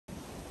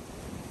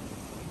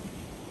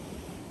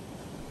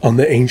On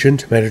the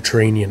ancient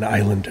Mediterranean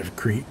island of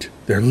Crete,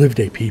 there lived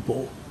a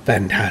people,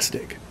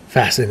 fantastic,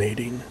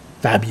 fascinating,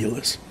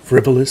 fabulous,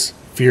 frivolous,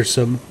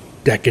 fearsome,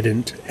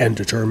 decadent, and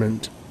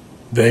determined.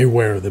 They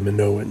were the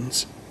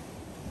Minoans.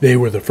 They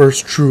were the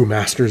first true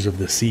masters of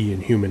the sea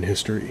in human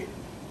history,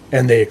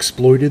 and they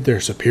exploited their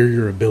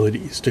superior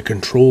abilities to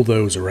control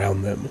those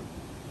around them.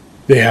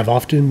 They have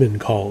often been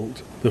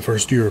called the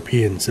first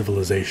European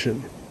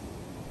civilization.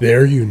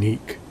 Their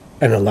unique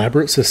and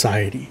elaborate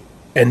society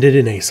ended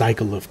in a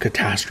cycle of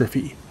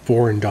catastrophe,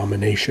 foreign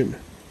domination,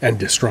 and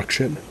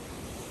destruction.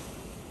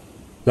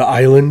 The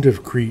island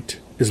of Crete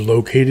is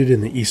located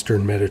in the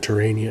eastern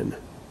Mediterranean,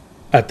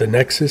 at the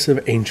nexus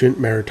of ancient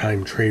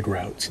maritime trade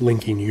routes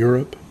linking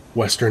Europe,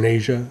 Western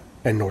Asia,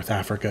 and North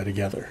Africa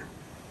together.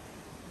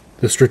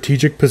 The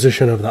strategic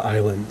position of the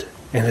island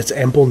and its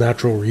ample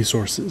natural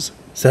resources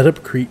set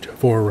up Crete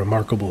for a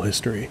remarkable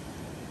history.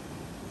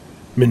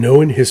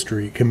 Minoan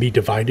history can be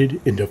divided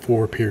into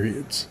 4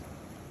 periods: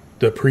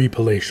 the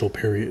pre-palatial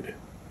period,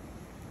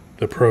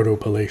 the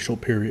proto-palatial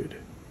period,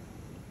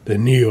 the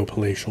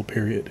neo-palatial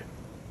period,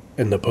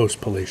 and the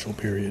post-palatial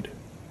period.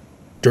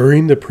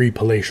 During the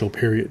pre-palatial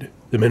period,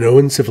 the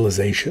Minoan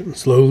civilization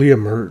slowly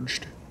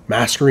emerged,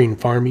 mastering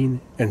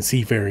farming and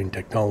seafaring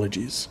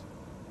technologies.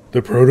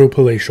 The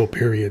proto-palatial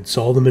period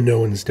saw the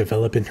Minoans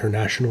develop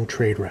international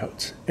trade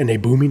routes and a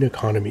booming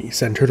economy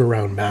centered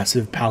around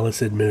massive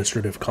palace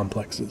administrative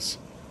complexes.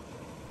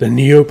 The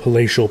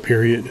neo-palatial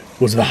period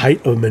was the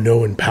height of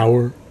Minoan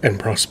power and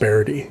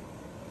prosperity.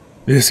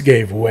 This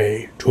gave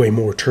way to a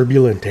more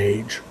turbulent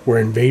age where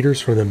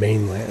invaders from the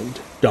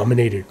mainland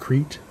dominated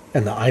Crete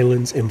and the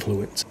island's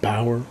influence,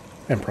 power,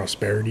 and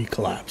prosperity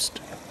collapsed.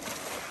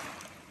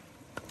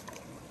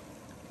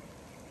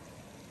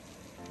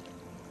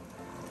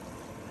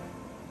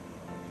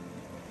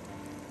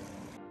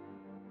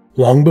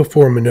 Long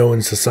before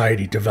Minoan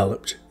society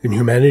developed in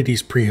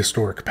humanity's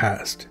prehistoric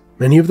past,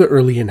 many of the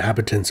early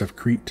inhabitants of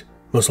Crete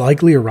most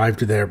likely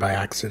arrived there by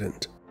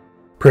accident.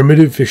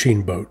 Primitive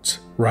fishing boats,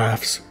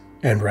 rafts,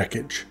 and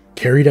wreckage,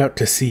 carried out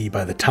to sea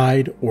by the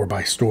tide or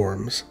by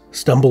storms,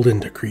 stumbled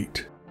into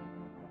Crete.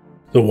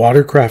 The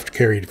watercraft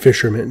carried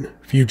fishermen,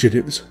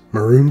 fugitives,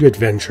 marooned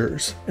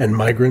adventurers, and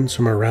migrants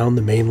from around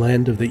the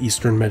mainland of the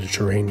eastern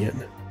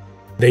Mediterranean.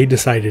 They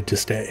decided to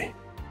stay.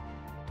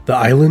 The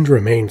island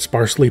remained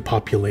sparsely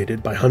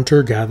populated by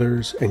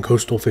hunter-gatherers and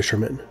coastal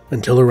fishermen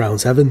until around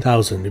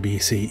 7000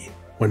 BC,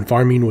 when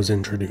farming was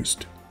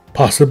introduced,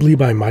 possibly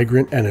by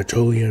migrant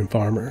Anatolian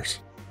farmers.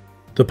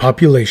 The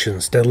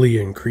population steadily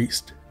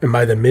increased, and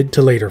by the mid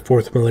to later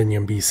 4th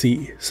millennium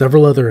BC,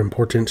 several other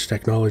important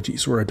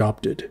technologies were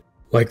adopted,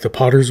 like the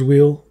potter's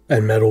wheel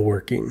and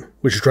metalworking,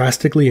 which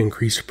drastically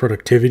increased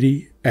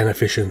productivity and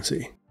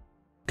efficiency.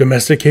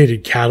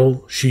 Domesticated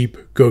cattle, sheep,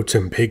 goats,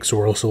 and pigs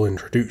were also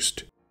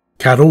introduced.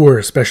 Cattle were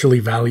especially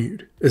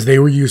valued, as they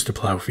were used to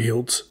plow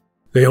fields.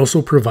 They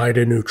also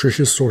provided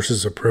nutritious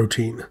sources of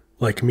protein,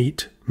 like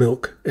meat,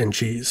 milk, and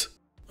cheese.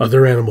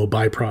 Other animal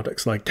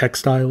byproducts like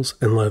textiles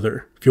and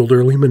leather fueled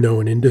early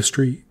Minoan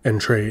industry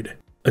and trade.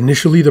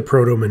 Initially, the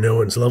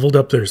Proto-Minoans leveled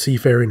up their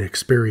seafaring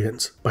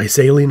experience by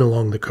sailing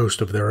along the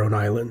coast of their own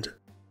island,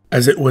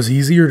 as it was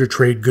easier to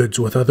trade goods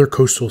with other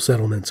coastal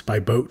settlements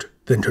by boat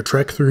than to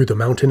trek through the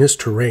mountainous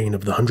terrain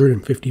of the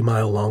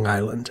 150-mile-long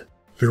island.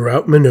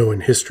 Throughout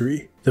Minoan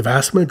history, the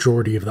vast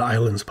majority of the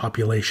island's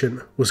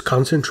population was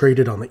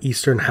concentrated on the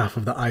eastern half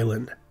of the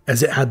island,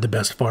 as it had the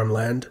best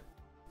farmland.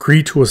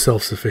 Crete was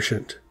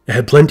self-sufficient. It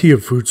had plenty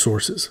of food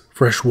sources,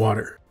 fresh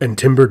water, and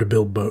timber to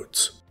build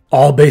boats.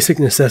 All basic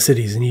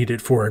necessities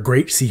needed for a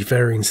great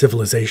seafaring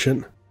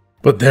civilization.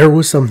 But there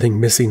was something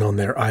missing on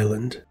their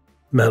island: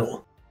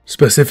 metal.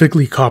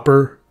 Specifically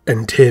copper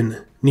and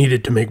tin,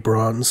 needed to make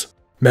bronze.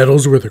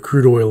 Metals were the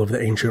crude oil of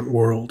the ancient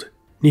world,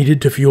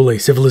 needed to fuel a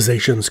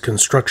civilization's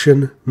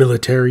construction,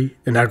 military,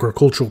 and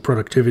agricultural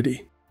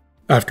productivity.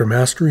 After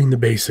mastering the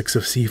basics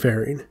of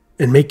seafaring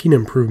and making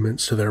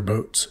improvements to their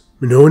boats,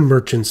 Minoan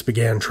merchants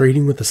began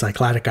trading with the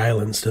Cycladic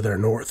Islands to their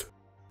north,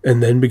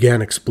 and then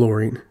began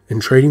exploring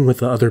and trading with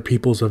the other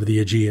peoples of the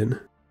Aegean.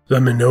 The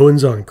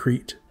Minoans on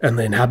Crete and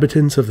the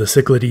inhabitants of the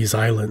Cyclades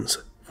Islands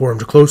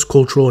formed close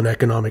cultural and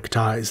economic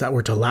ties that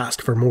were to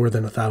last for more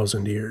than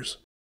 1,000 years.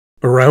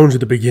 Around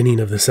the beginning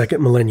of the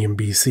 2nd millennium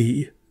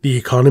BC, the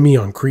economy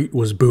on Crete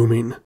was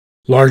booming.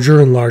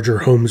 Larger and larger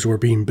homes were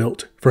being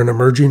built for an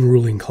emerging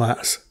ruling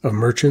class of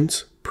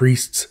merchants,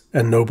 priests,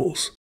 and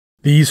nobles.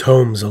 These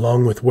homes,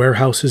 along with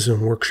warehouses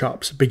and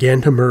workshops,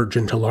 began to merge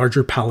into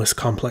larger palace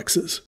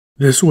complexes.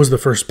 This was the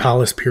first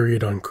palace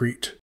period on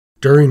Crete,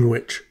 during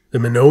which the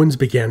Minoans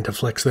began to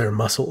flex their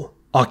muscle,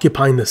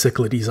 occupying the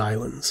Cyclades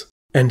Islands,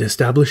 and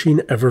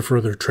establishing ever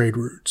further trade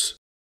routes.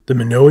 The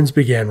Minoans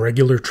began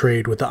regular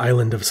trade with the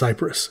island of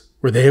Cyprus,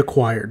 where they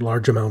acquired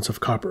large amounts of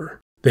copper.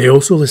 They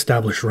also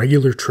established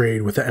regular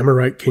trade with the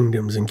Amorite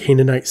kingdoms and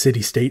Canaanite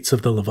city-states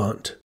of the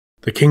Levant.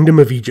 The Kingdom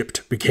of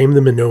Egypt became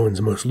the Minoans'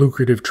 most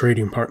lucrative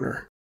trading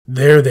partner.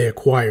 There they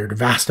acquired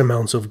vast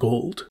amounts of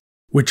gold,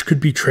 which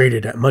could be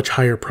traded at much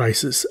higher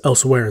prices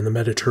elsewhere in the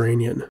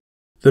Mediterranean.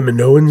 The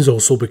Minoans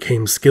also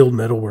became skilled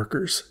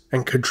metalworkers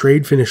and could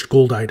trade finished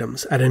gold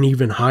items at an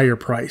even higher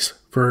price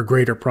for a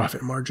greater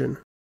profit margin.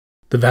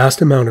 The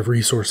vast amount of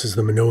resources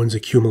the Minoans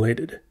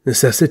accumulated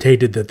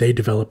necessitated that they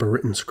develop a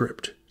written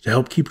script to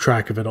help keep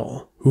track of it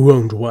all, who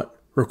owned what,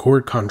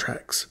 record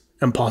contracts,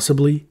 and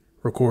possibly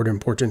record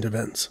important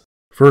events.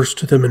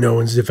 First, the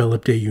Minoans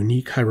developed a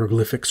unique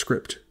hieroglyphic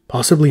script,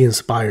 possibly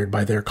inspired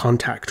by their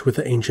contact with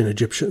the ancient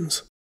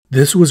Egyptians.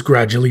 This was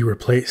gradually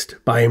replaced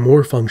by a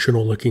more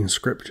functional-looking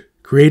script,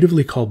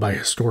 creatively called by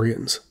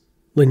historians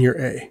Linear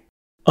A.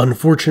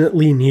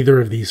 Unfortunately,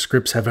 neither of these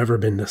scripts have ever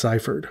been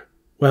deciphered.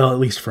 Well, at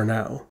least for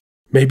now.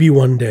 Maybe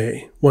one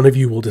day, one of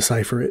you will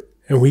decipher it,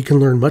 and we can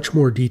learn much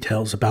more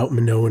details about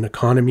Minoan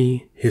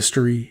economy,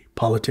 history,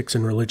 politics,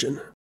 and religion.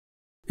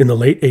 In the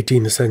late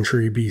 18th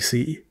century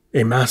BC,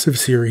 a massive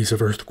series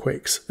of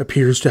earthquakes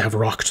appears to have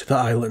rocked the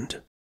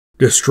island,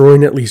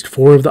 destroying at least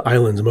 4 of the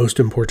island's most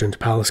important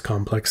palace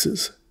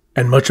complexes,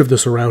 and much of the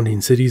surrounding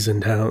cities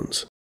and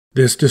towns.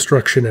 This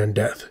destruction and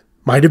death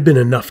might have been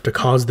enough to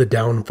cause the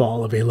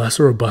downfall of a less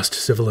robust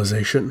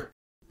civilization,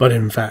 but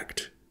in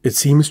fact, it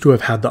seems to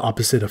have had the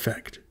opposite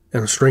effect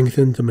and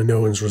strengthened the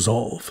Minoans'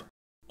 resolve.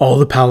 All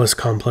the palace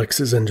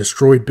complexes and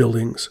destroyed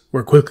buildings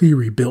were quickly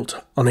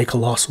rebuilt on a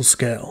colossal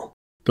scale.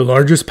 The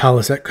largest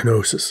palace at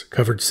Knossos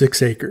covered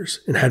 6 acres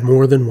and had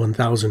more than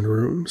 1,000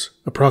 rooms,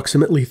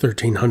 approximately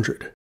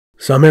 1,300.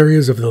 Some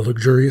areas of the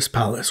luxurious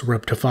palace were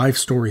up to 5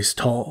 stories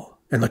tall,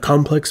 and the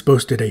complex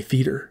boasted a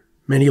theater,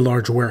 many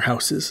large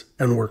warehouses,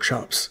 and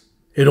workshops.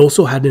 It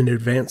also had an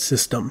advanced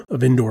system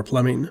of indoor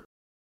plumbing.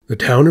 The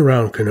town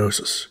around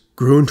Knossos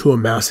grew into a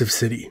massive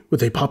city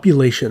with a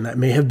population that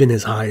may have been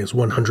as high as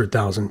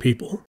 100,000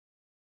 people.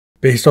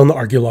 Based on the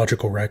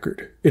archaeological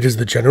record, it is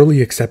the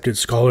generally accepted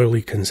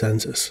scholarly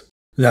consensus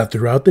that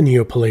throughout the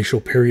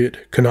Neopalatial period,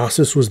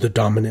 Knossos was the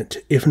dominant,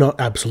 if not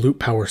absolute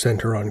power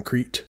center on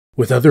Crete,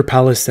 with other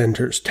palace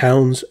centers,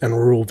 towns, and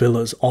rural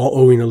villas all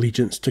owing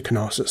allegiance to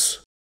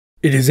Knossos.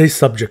 It is a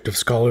subject of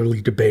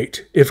scholarly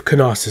debate if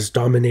Knossos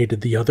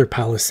dominated the other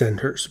palace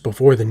centers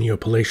before the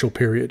Neopalatial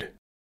period.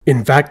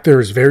 In fact,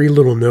 there is very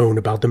little known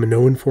about the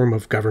Minoan form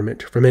of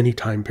government from any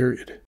time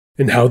period,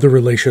 and how the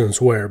relations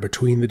were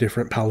between the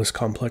different palace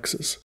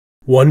complexes.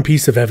 One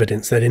piece of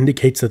evidence that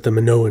indicates that the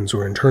Minoans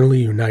were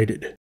internally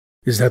united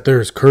is that there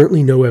is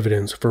currently no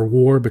evidence for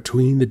war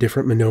between the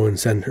different Minoan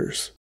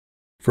centers.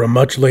 From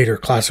much later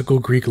classical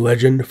Greek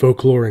legend,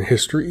 folklore, and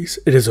histories,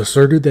 it is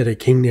asserted that a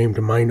king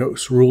named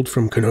Minos ruled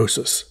from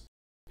Knossos.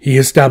 He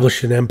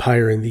established an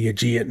empire in the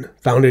Aegean,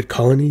 founded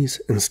colonies,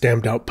 and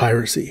stamped out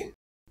piracy.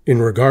 In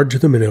regard to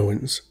the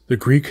Minoans, the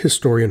Greek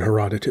historian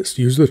Herodotus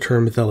used the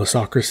term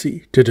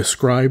thalassocracy to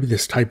describe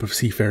this type of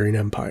seafaring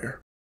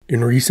empire.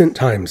 In recent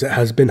times, it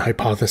has been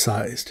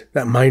hypothesized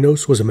that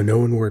Minos was a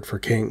Minoan word for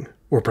king,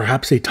 or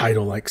perhaps a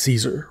title like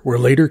Caesar, where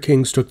later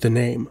kings took the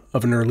name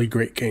of an early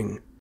great king.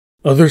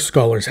 Other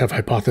scholars have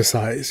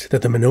hypothesized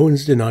that the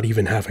Minoans did not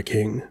even have a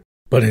king,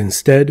 but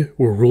instead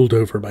were ruled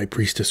over by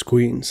priestess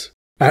queens.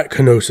 At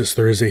Knossos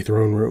there is a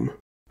throne room.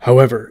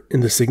 However, in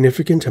the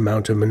significant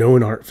amount of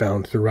Minoan art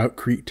found throughout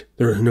Crete,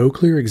 there is no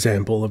clear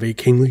example of a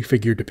kingly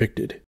figure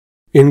depicted.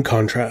 In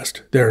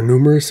contrast, there are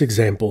numerous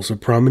examples of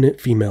prominent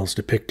females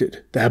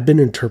depicted that have been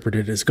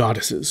interpreted as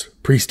goddesses,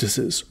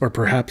 priestesses, or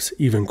perhaps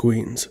even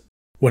queens.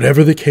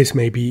 Whatever the case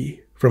may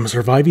be, from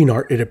surviving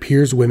art it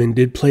appears women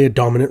did play a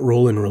dominant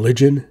role in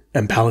religion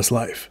and palace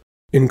life,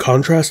 in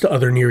contrast to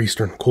other Near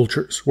Eastern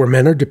cultures where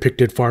men are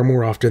depicted far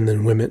more often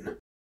than women.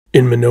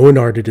 In Minoan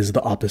art it is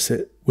the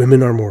opposite.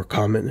 Women are more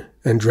common,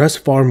 and dress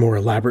far more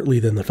elaborately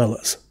than the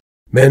fellas.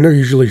 Men are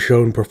usually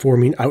shown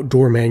performing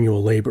outdoor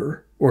manual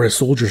labor, or as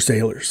soldier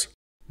sailors.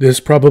 This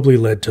probably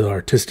led to the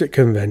artistic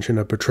convention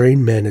of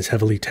portraying men as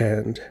heavily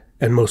tanned,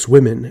 and most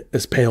women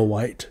as pale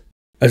white,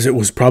 as it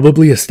was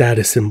probably a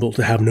status symbol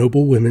to have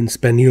noble women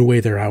spending away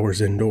their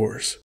hours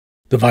indoors.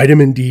 The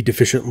vitamin D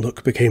deficient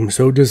look became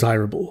so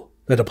desirable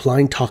that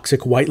applying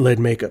toxic white lead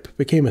makeup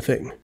became a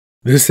thing.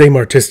 This same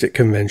artistic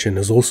convention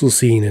is also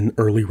seen in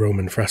early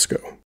Roman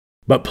fresco.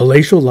 But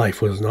palatial life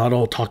was not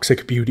all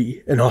toxic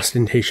beauty and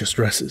ostentatious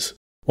dresses.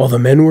 While the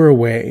men were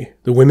away,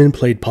 the women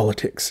played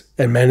politics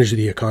and managed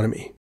the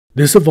economy.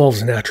 This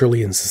evolves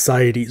naturally in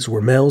societies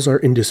where males are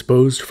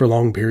indisposed for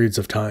long periods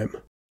of time.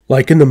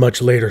 Like in the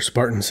much later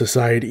Spartan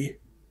society,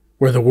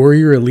 where the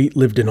warrior elite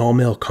lived in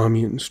all-male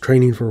communes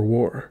training for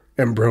war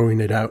and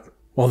broing it out,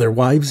 while their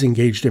wives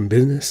engaged in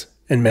business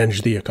and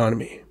managed the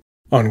economy.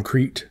 On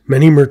Crete,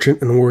 many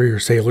merchant and warrior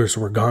sailors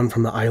were gone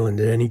from the island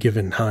at any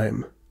given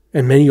time,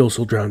 and many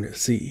also drowned at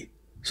sea,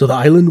 so the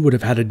island would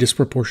have had a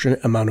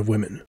disproportionate amount of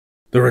women.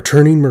 The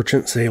returning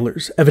merchant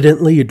sailors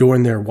evidently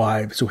adorned their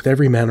wives with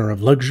every manner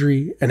of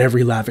luxury and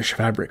every lavish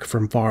fabric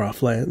from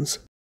far-off lands.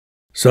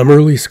 Some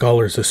early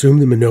scholars assume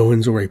the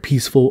Minoans were a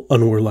peaceful,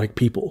 unwarlike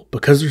people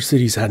because their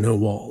cities had no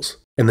walls,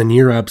 and the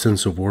near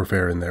absence of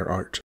warfare in their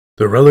art,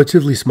 the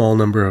relatively small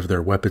number of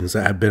their weapons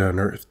that have been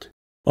unearthed.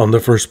 On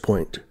the first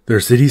point, their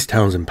cities,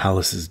 towns, and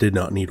palaces did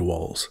not need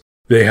walls.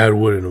 They had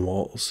wooden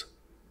walls.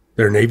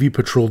 Their navy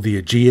patrolled the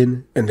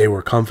Aegean, and they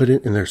were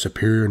confident in their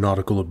superior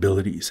nautical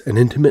abilities and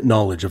intimate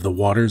knowledge of the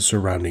waters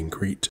surrounding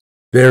Crete.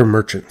 Their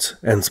merchants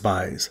and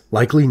spies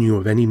likely knew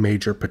of any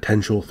major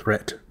potential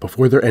threat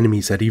before their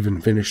enemies had even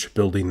finished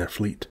building their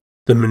fleet.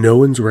 The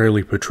Minoans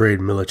rarely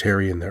portrayed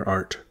military in their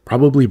art,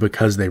 probably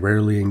because they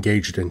rarely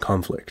engaged in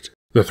conflict.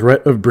 The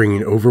threat of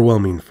bringing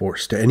overwhelming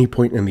force to any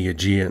point in the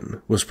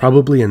Aegean was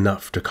probably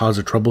enough to cause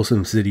a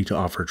troublesome city to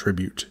offer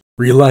tribute,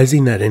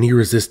 realizing that any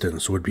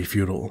resistance would be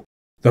futile.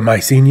 The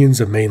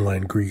Mycenaeans of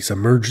mainland Greece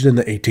emerged in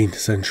the 18th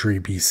century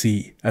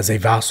BC as a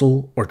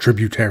vassal or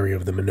tributary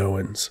of the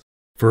Minoans.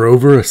 For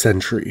over a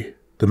century,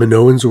 the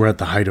Minoans were at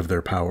the height of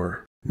their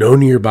power. No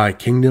nearby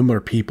kingdom or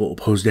people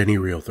posed any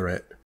real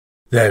threat.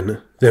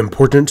 Then, the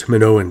important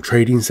Minoan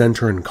trading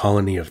center and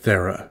colony of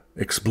Thera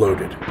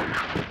exploded.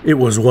 It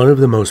was one of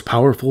the most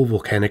powerful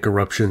volcanic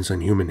eruptions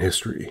in human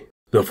history.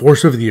 The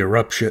force of the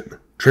eruption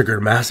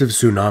triggered massive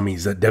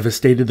tsunamis that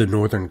devastated the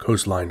northern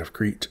coastline of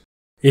Crete.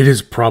 It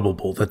is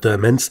probable that the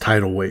immense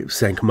tidal wave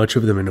sank much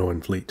of the Minoan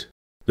fleet.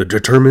 The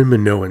determined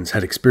Minoans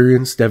had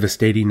experienced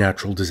devastating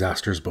natural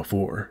disasters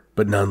before,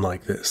 but none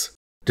like this.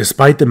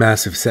 Despite the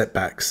massive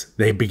setbacks,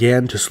 they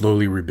began to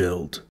slowly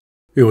rebuild.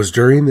 It was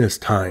during this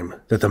time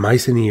that the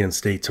Mycenaean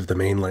states of the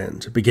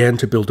mainland began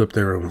to build up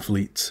their own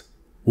fleets,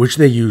 which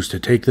they used to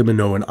take the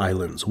Minoan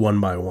islands one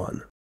by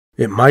one.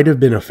 It might have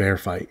been a fair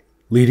fight,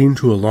 leading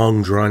to a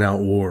long drawn-out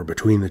war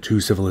between the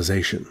two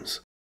civilizations.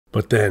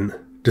 But then,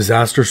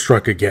 disaster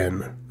struck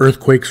again.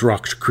 Earthquakes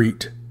rocked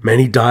Crete.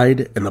 Many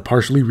died, and the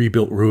partially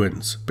rebuilt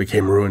ruins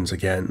became ruins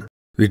again.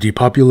 The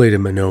depopulated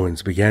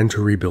Minoans began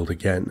to rebuild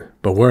again,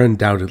 but were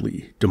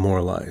undoubtedly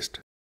demoralized.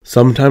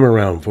 Sometime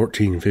around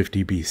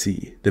 1450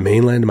 BC, the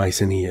mainland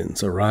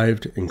Mycenaeans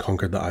arrived and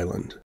conquered the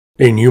island.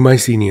 A new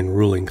Mycenaean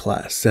ruling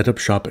class set up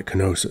shop at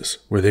Knossos,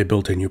 where they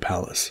built a new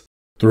palace.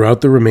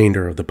 Throughout the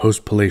remainder of the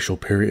post-palatial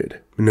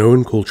period,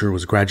 Minoan culture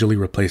was gradually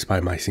replaced by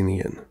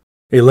Mycenaean.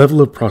 A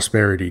level of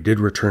prosperity did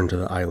return to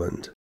the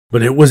island,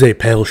 but it was a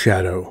pale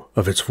shadow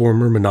of its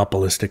former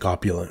monopolistic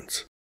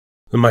opulence.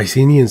 The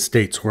Mycenaean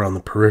states were on the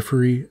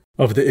periphery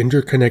of the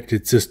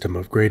interconnected system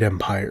of great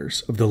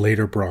empires of the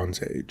later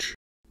Bronze Age.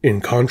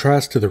 In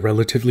contrast to the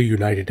relatively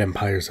united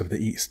empires of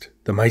the East,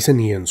 the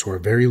Mycenaeans were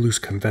a very loose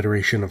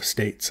confederation of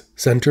states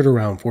centered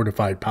around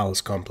fortified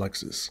palace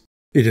complexes.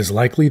 It is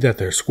likely that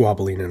their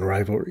squabbling and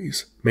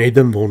rivalries made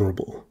them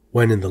vulnerable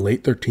when, in the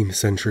late 13th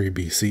century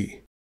BC,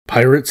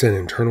 pirates and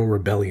internal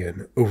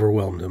rebellion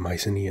overwhelmed the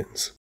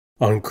Mycenaeans.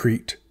 On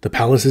Crete, the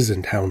palaces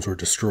and towns were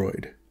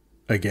destroyed.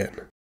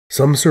 Again,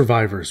 some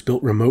survivors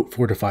built remote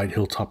fortified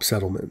hilltop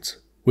settlements,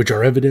 which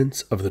are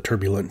evidence of the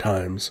turbulent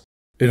times.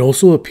 It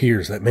also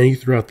appears that many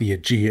throughout the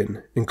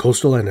Aegean and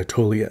coastal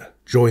Anatolia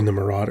joined the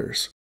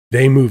marauders.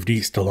 They moved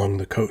east along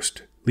the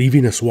coast,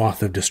 leaving a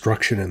swath of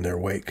destruction in their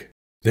wake.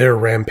 Their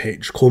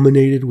rampage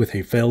culminated with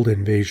a failed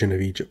invasion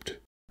of Egypt.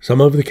 Some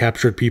of the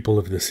captured people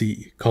of the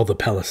sea, called the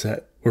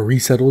Peliset, were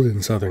resettled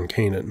in southern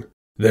Canaan.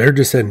 Their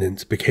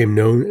descendants became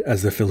known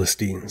as the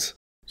Philistines.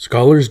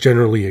 Scholars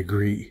generally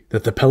agree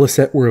that the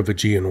Peliset were of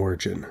Aegean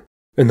origin,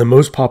 and the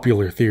most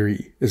popular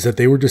theory is that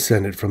they were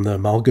descended from the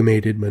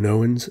amalgamated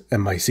Minoans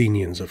and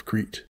Mycenaeans of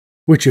Crete,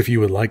 which, if you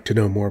would like to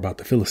know more about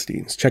the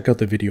Philistines, check out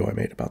the video I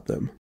made about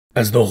them.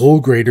 As the whole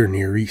greater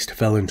Near East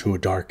fell into a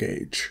dark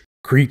age,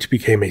 Crete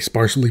became a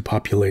sparsely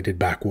populated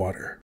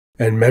backwater,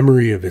 and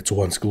memory of its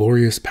once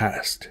glorious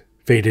past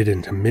faded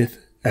into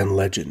myth and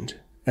legend,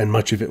 and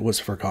much of it was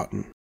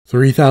forgotten.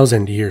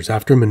 3,000 years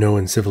after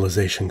Minoan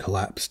civilization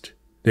collapsed,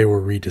 they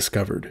were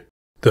rediscovered.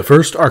 The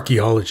first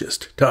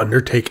archaeologist to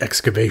undertake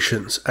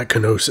excavations at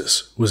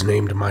Knossos was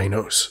named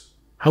Minos.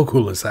 How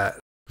cool is that?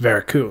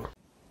 Very cool.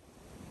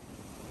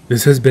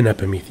 This has been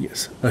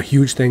Epimetheus. A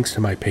huge thanks to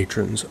my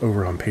patrons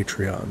over on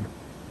Patreon,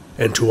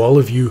 and to all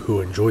of you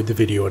who enjoyed the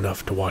video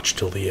enough to watch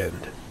till the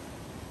end.